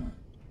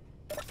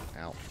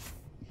 Ow.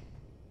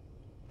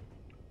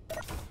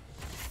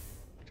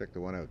 Check the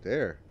one out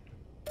there.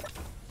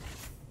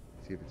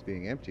 See if it's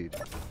being emptied.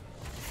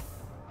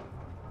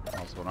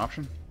 Also an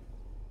option.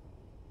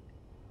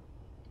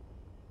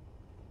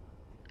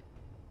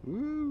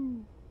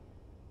 Woo!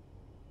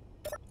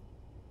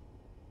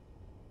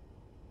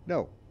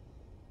 No.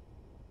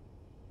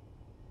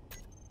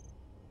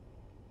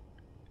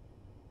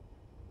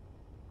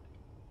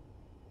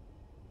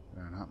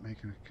 They're not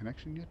making a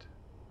connection yet?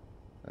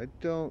 I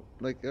don't,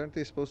 like, aren't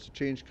they supposed to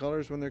change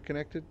colors when they're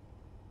connected?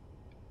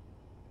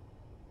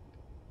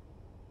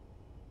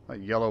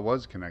 That yellow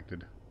was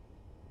connected.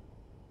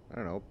 I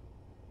don't know.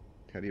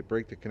 How do you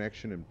break the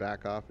connection and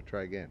back off and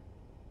try again?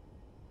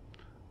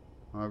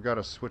 Well, I've got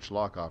a switch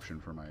lock option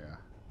for my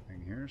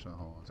thing here, so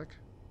hold on a sec.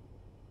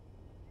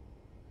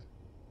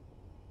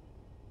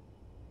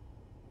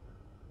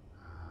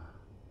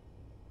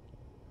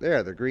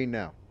 There, they're green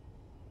now.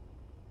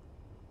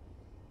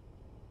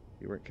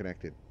 You weren't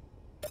connected.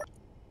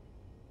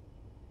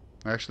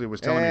 Actually, it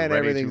was telling me And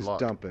ready to everything's lock.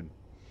 dumping.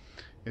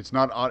 It's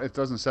not. It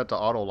doesn't set to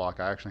auto lock.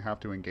 I actually have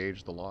to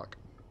engage the lock.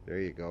 There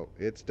you go.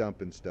 It's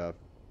dumping stuff.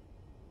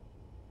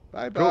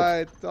 Bye-bye.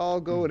 Cool. It's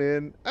all going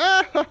in.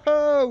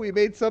 Ah, we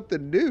made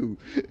something new.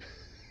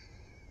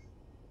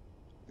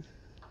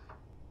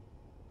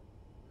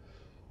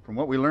 From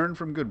what we learned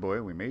from Good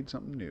Boy, we made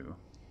something new.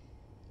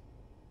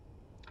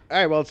 All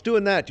right, well, it's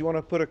doing that. Do you want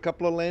to put a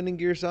couple of landing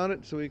gears on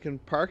it so we can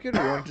park it,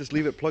 or you want to just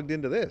leave it plugged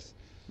into this?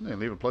 Yeah,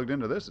 leave it plugged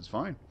into this. It's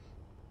fine.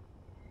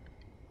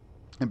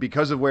 And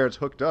because of where it's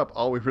hooked up,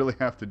 all we really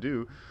have to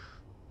do,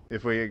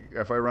 if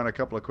I run a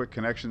couple of quick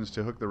connections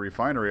to hook the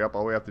refinery up,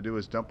 all we have to do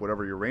is dump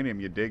whatever uranium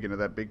you dig into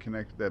that big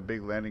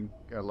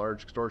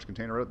large storage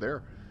container out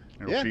there,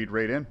 and it'll feed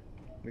right in.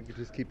 We could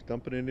just keep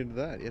dumping it into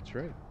that. That's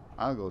right.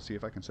 I'll go see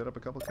if I can set up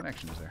a couple of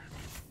connections there.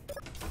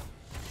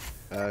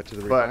 To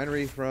the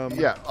refinery from...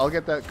 Yeah, I'll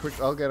get that quick.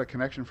 I'll get a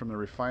connection from the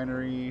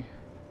refinery.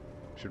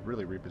 Should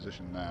really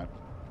reposition that.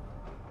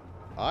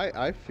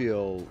 I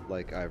feel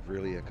like I've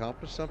really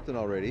accomplished something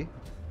already.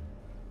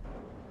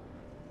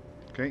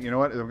 Okay, you know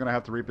what? I'm going to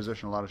have to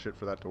reposition a lot of shit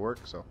for that to work,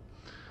 so...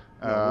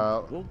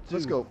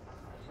 let's go.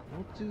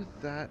 We'll do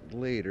that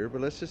later,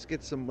 but let's just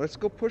get some... Let's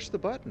go push the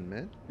button,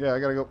 man. Yeah, I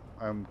got to go.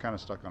 I'm kind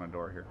of stuck on a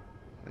door here.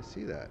 I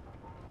see that.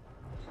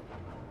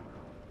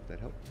 That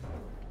help?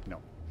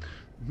 No.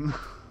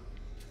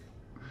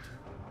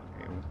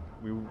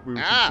 We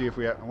should see if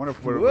we have... I wonder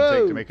what it would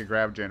take to make a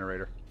grav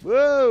generator.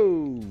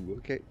 Whoa!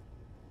 Okay.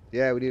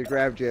 Yeah, we need a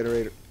grav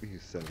generator. You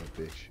son of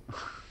a bitch.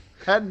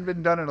 Hadn't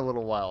been done in a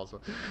little while,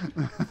 so...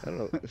 I don't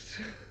know.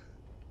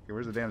 Okay,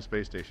 where's the damn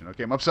space station?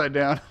 Okay, I'm upside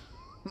down.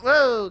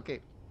 Whoa,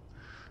 okay.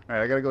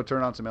 Alright, I gotta go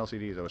turn on some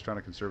LCDs. I was trying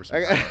to conserve some...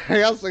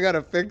 I also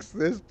gotta fix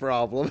this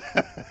problem.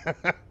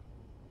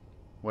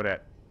 What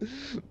at?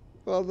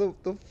 Well,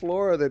 the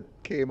floor that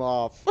came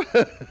off.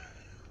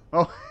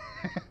 Oh...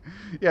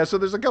 Yeah, so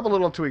there's a couple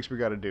little tweaks we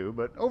got to do,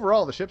 but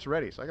overall the ship's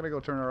ready, so I got to go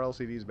turn our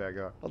LCDs back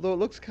on. Although it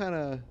looks kind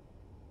of...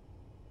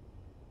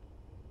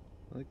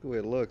 I like the way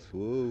it looks.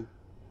 Whoa.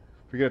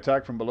 If we get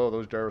attacked from below,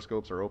 those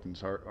gyroscopes are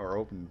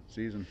open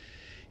season.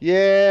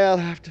 Yeah, I'll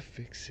have to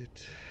fix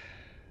it.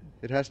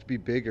 It has to be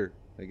bigger,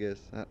 I guess.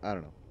 I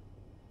don't know.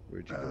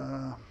 Where'd you go?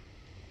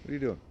 What are you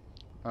doing?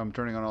 I'm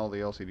turning on all the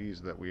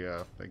LCDs that we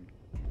I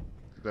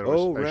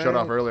shut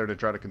off right. earlier to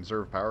try to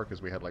conserve power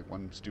because we had like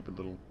one stupid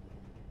little.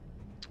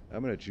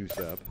 I'm gonna juice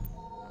up.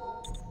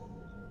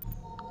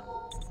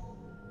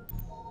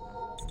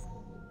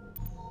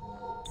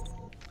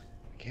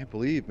 I can't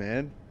believe,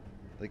 man.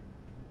 Like,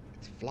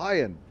 it's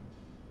flying.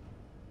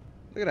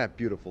 Look at that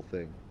beautiful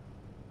thing.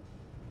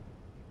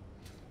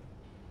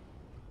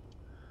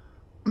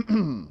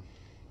 And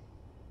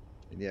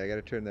yeah, I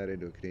gotta turn that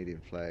into a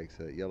Canadian flag,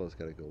 so that yellow's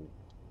gotta go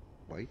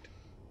white.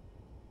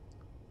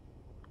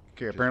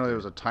 Okay, apparently there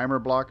was a timer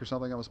block or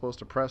something I was supposed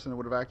to press and it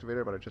would have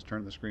activated, but I just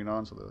turned the screen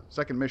on, so the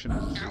second mission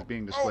is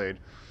being displayed.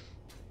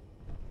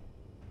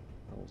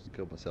 I almost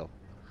killed myself.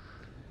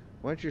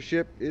 Once your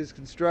ship is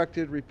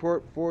constructed,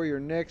 report for your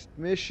next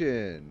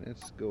mission.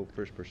 Let's go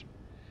first person.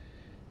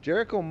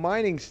 Jericho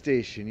Mining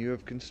Station. You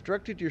have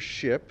constructed your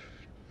ship.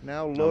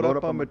 Now load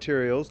up on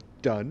materials.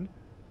 Done.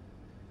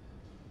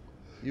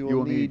 You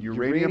will need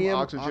uranium,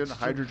 oxygen,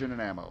 hydrogen,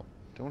 and ammo.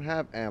 Don't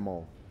have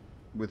ammo.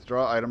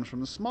 Withdraw items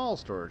from the small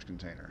storage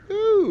container.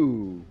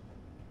 Ooh.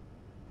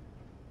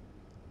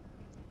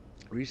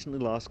 Recently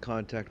lost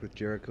contact with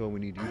Jericho.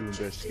 We need you to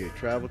investigate.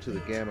 Travel to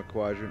the Gamma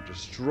Quadrant.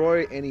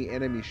 Destroy any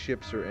enemy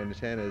ships or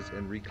antennas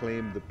and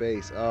reclaim the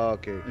base. Oh,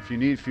 okay. If you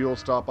need fuel,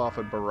 stop off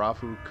at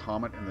Barafu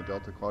Comet in the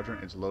Delta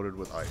Quadrant. It's loaded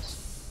with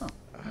ice. Huh.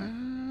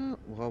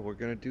 Well, we're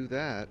going to do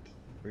that.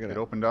 It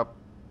opened up,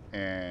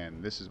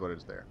 and this is what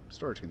is there.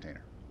 Storage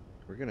container.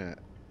 We're going to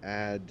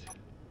add...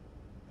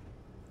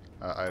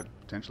 I'd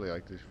potentially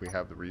like to, if we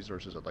have the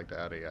resources, I'd like to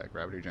add a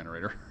gravity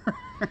generator.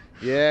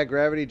 Yeah,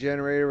 gravity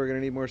generator. We're gonna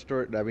need more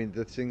storage. I mean,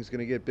 this thing's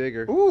gonna get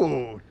bigger.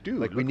 Ooh, dude!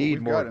 Like we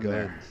need more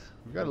guns.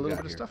 We've got a little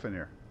bit of stuff in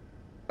here.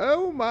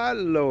 Oh my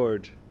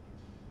lord!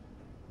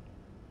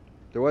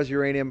 There was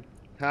uranium.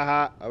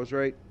 Haha, I was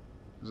right.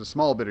 There's a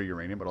small bit of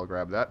uranium, but I'll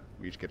grab that.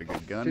 We each get a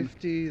good gun.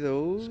 50 of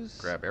those.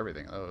 Just grab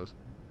everything of those.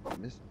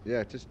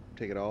 Yeah, just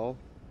take it all.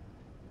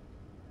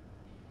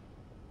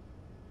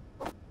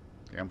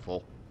 Yeah, I'm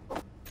full.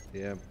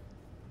 Yeah.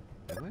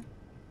 Am I?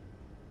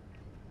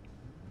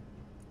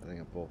 I think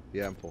I'm full.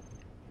 Yeah, I'm full.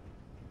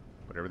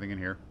 Put everything in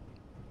here.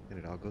 And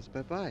it all goes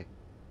bye-bye.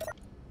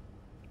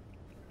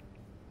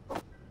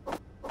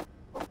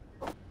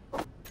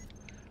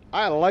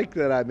 I like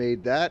that I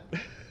made that.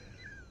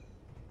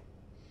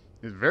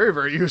 It's very,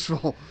 very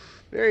useful.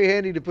 Very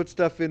handy to put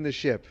stuff in the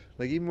ship.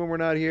 Like, even when we're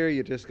not here,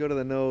 you just go to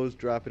the nose,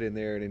 drop it in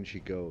there, and in she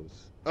goes.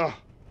 Oh,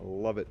 I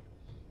love it.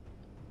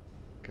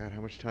 God,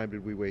 how much time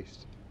did we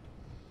waste?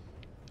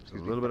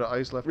 There's a little bit of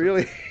ice left.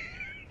 Really?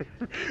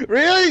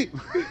 Really?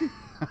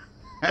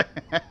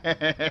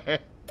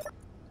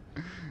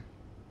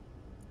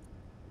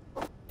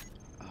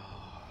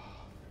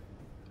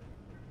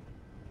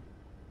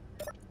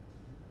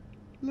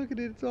 Look at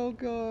it, it's all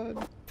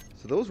gone.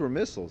 So those were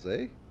missiles,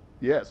 eh?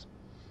 Yes.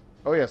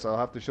 Oh yes, I'll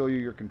have to show you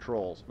your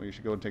controls. Well, you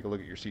should go and take a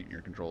look at your seat and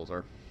your controls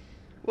are.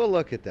 We'll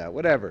look at that.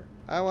 Whatever.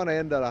 I want to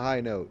end on a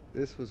high note.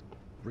 This was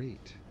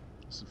great.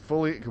 It's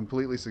fully,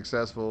 completely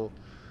successful.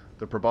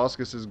 The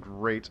proboscis is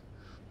great.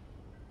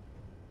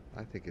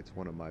 I think it's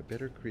one of my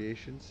better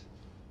creations.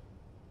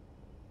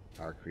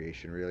 Our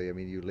creation, really. I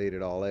mean, you laid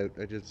it all out.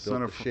 I just built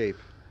the shape.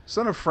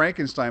 Son of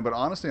Frankenstein, but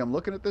honestly, I'm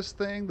looking at this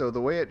thing, though, the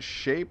way it's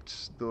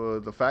shaped,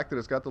 the fact that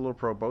it's got the little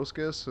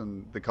proboscis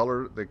and the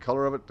color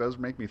of it does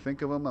make me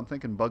think of him. I'm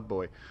thinking Bug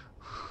Boy.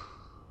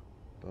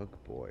 Bug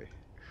Boy.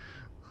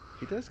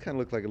 He does kind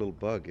of look like a little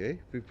bug, eh?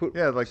 If we put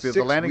like the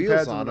six landing wheels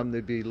pads on him,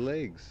 there'd be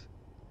legs.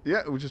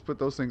 Yeah, we just put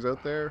those things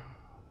out there.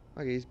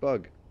 Okay, he's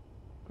Bug.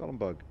 Call him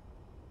Bug.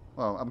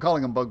 Well, I'm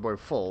calling him Bug Boy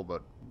full,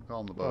 but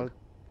call him the Bug.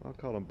 I'll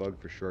call him Bug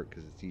for short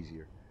because it's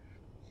easier.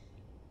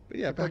 But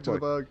yeah, back to the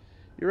Bug.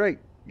 You're right.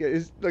 Yeah,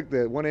 it's like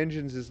the one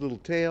engine's his little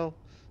tail.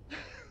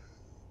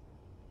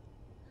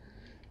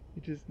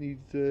 He just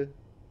needs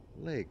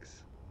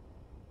legs.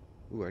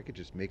 Ooh, I could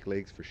just make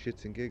legs for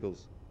shits and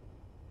giggles.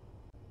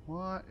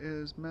 What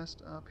is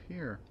messed up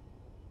here?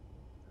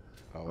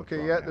 Oh,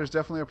 okay, yeah, there's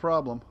definitely a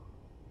problem.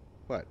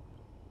 What?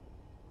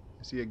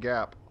 I see a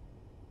gap.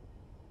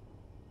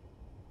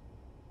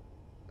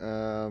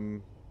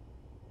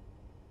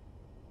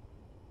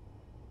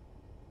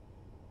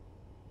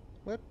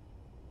 What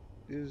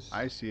is...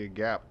 I see a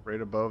gap right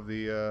above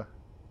the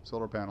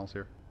solar panels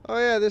here. Oh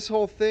yeah, this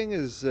whole thing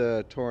is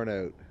torn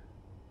out.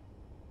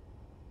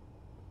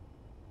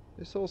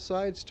 This whole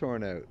side's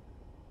torn out.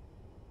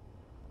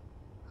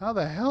 How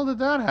the hell did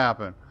that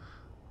happen?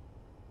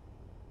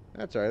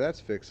 That's alright, that's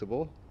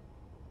fixable.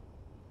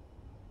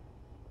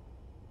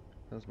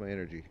 How's my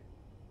energy?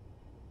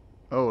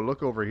 Oh,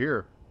 look over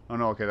here. Oh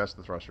no, okay, that's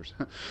the thrusters.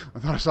 I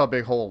thought I saw a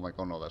big hole. I'm like,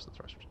 oh no, that's the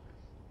thrusters.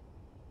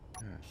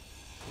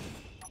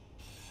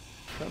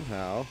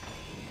 Somehow.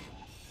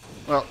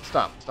 Well,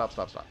 stop.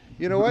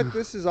 You know what?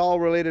 This is all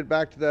related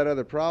back to that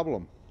other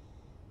problem.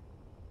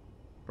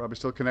 Probably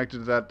still connected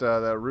to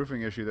that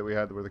roofing issue that we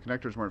had where the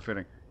connectors weren't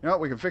fitting. You know what?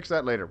 We can fix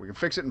that later. We can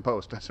fix it in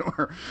post. That's what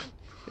we're...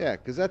 Yeah,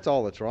 because that's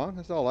all that's wrong.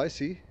 That's all I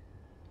see.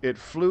 It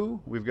flew.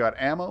 We've got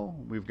ammo.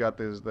 We've got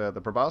the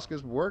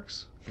proboscis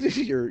works.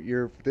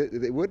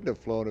 They wouldn't have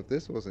flown if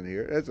this wasn't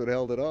here. That's what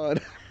held it on.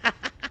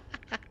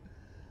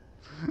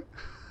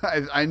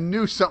 I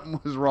knew something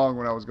was wrong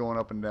when I was going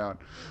up and down.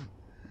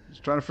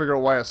 Just trying to figure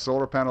out why a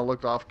solar panel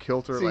looked off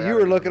kilter. See, like, you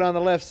were looking on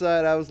the left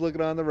side. I was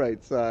looking on the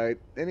right side.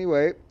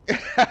 Anyway.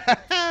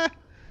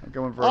 I'm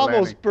going for a Almost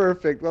landing.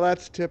 perfect. Well,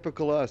 that's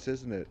typical us,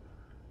 isn't it?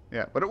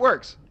 Yeah, but it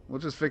works. We'll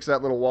just fix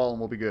that little wall and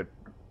we'll be good.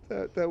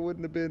 That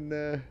wouldn't have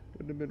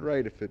been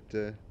right if it.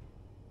 Did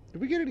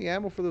we get any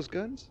ammo for those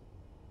guns?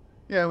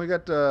 Yeah, we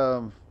got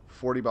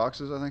 40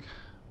 boxes, I think.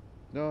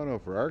 No,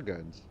 for our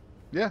guns.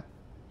 Yeah.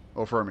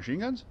 Oh, for our machine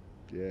guns?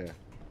 Yeah.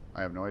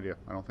 I have no idea.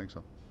 I don't think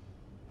so.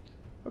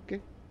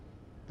 Okay.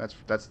 That's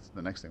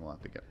the next thing we'll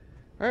have to get.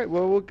 All right.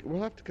 Well,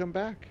 we'll have to come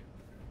back.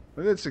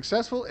 But it's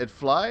successful. It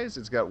flies.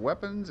 It's got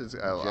weapons.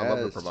 I love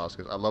the Yes.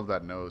 proboscis. I love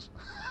that nose.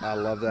 I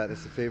love that.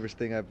 It's the favorite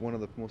thing one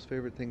of the most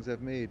favorite things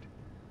I've made.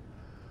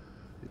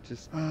 It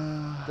just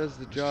does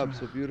the job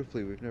so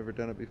beautifully. We've never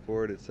done it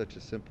before, and it's such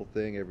a simple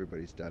thing.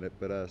 Everybody's done it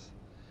but us.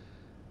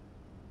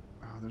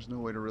 Oh, there's no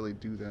way to really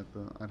do that,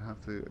 though. I'd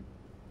have to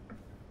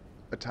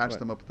attach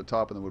them up at the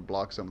top, and then would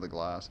block some of the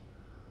glass.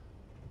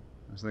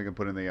 I was thinking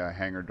putting the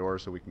hangar door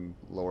so we can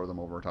lower them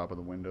over top of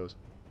the windows.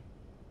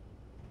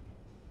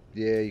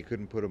 Yeah, you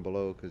couldn't put them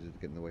below because it'd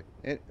get in the way.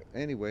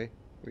 Anyway,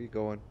 where you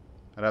going?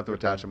 I'd have to We're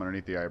attach done. them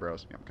underneath the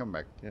eyebrows. Yeah, I'm coming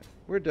back. Yeah,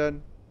 we're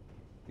done.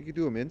 You could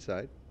do them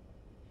inside.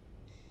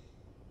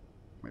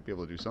 Might be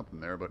able to do something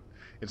there, but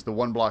it's the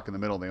one block in the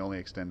middle. They only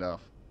extend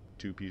off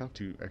two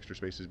extra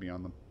spaces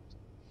beyond them.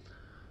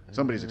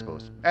 Somebody's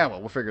exposed.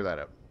 Well, we'll figure that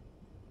out.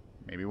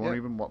 Maybe we won't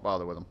even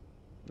bother with them.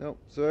 No.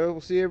 So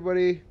we'll see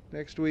everybody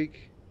next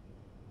week.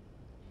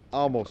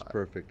 Almost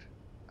perfect.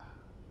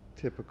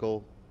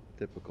 Typical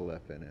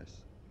FNS.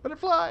 But it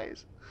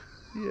flies.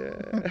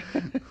 Yeah.